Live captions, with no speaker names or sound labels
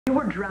You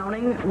were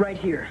drowning right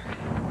here.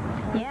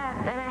 Yeah,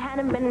 and I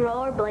hadn't been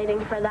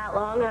rollerblading for that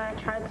long, and I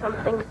tried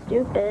something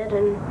stupid,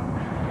 and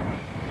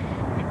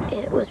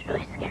it was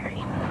really scary.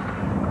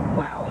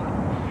 Wow.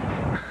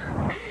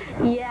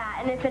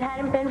 Yeah, and if it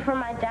hadn't been for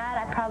my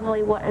dad, I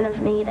probably wouldn't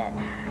have made it.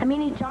 I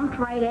mean, he jumped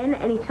right in,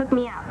 and he took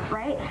me out,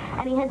 right?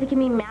 And he had to give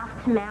me mouth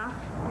to mouth,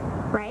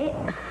 right?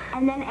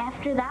 And then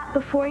after that,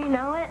 before you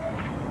know it,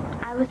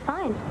 I was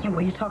fine. Yeah,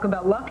 well, you talk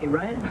about lucky,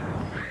 right?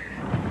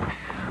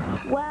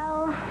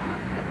 Well,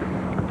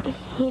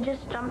 he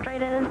just jumped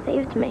right in and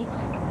saved me.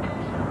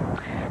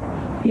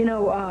 You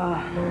know,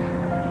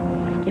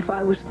 if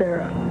I was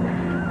there,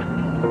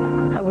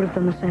 I would have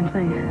done the same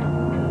thing.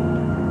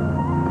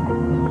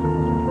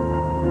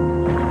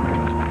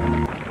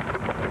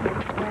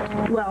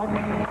 Well,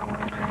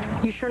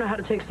 you sure know how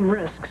to take some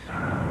risks.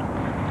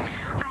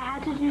 I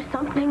had to do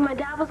something. My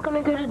dad was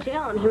going to go to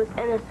jail, and he was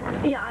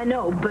innocent. Yeah, I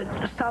know, but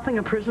stopping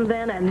a prison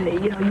van and,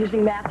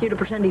 using Matthew to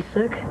pretend he's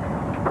sick,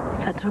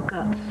 that took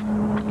guts.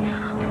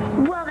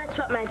 Well, that's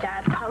what my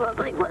dad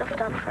probably would have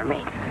done for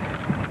me.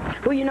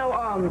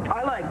 Well,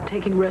 I like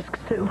taking risks,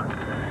 too.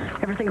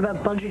 Ever think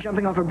about bungee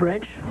jumping off a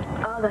bridge?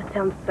 Oh, that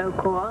sounds so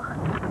cool.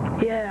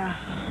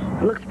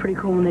 Yeah, it looks pretty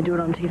cool when they do it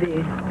on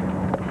TV.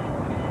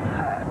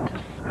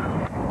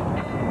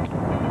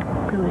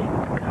 Really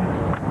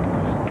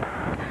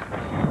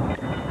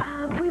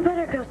we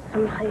better go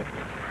someplace,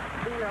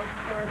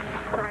 more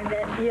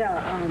private.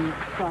 Yeah,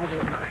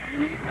 private.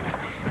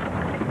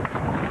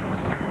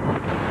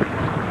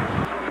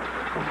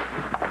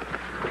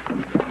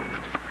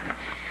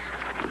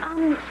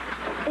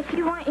 If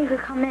you want, you could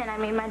come in. I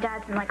mean, my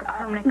dad's in, like, a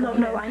permanent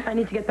No, I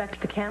need to get back to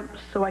the camp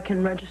so I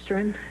can register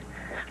in.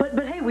 But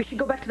hey, we should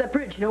go back to that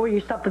bridge, where you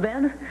stopped the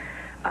van?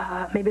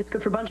 Maybe it's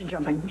good for bungee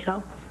jumping,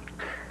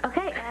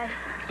 Okay,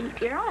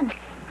 you're on.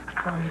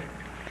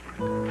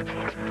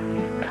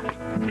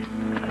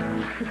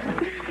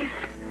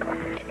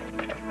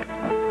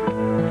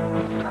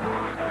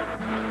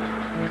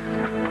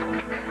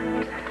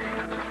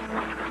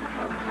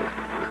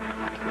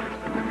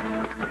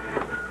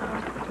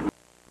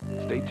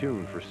 Stay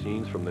tuned for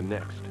scenes from the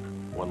next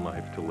One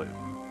Life to Live.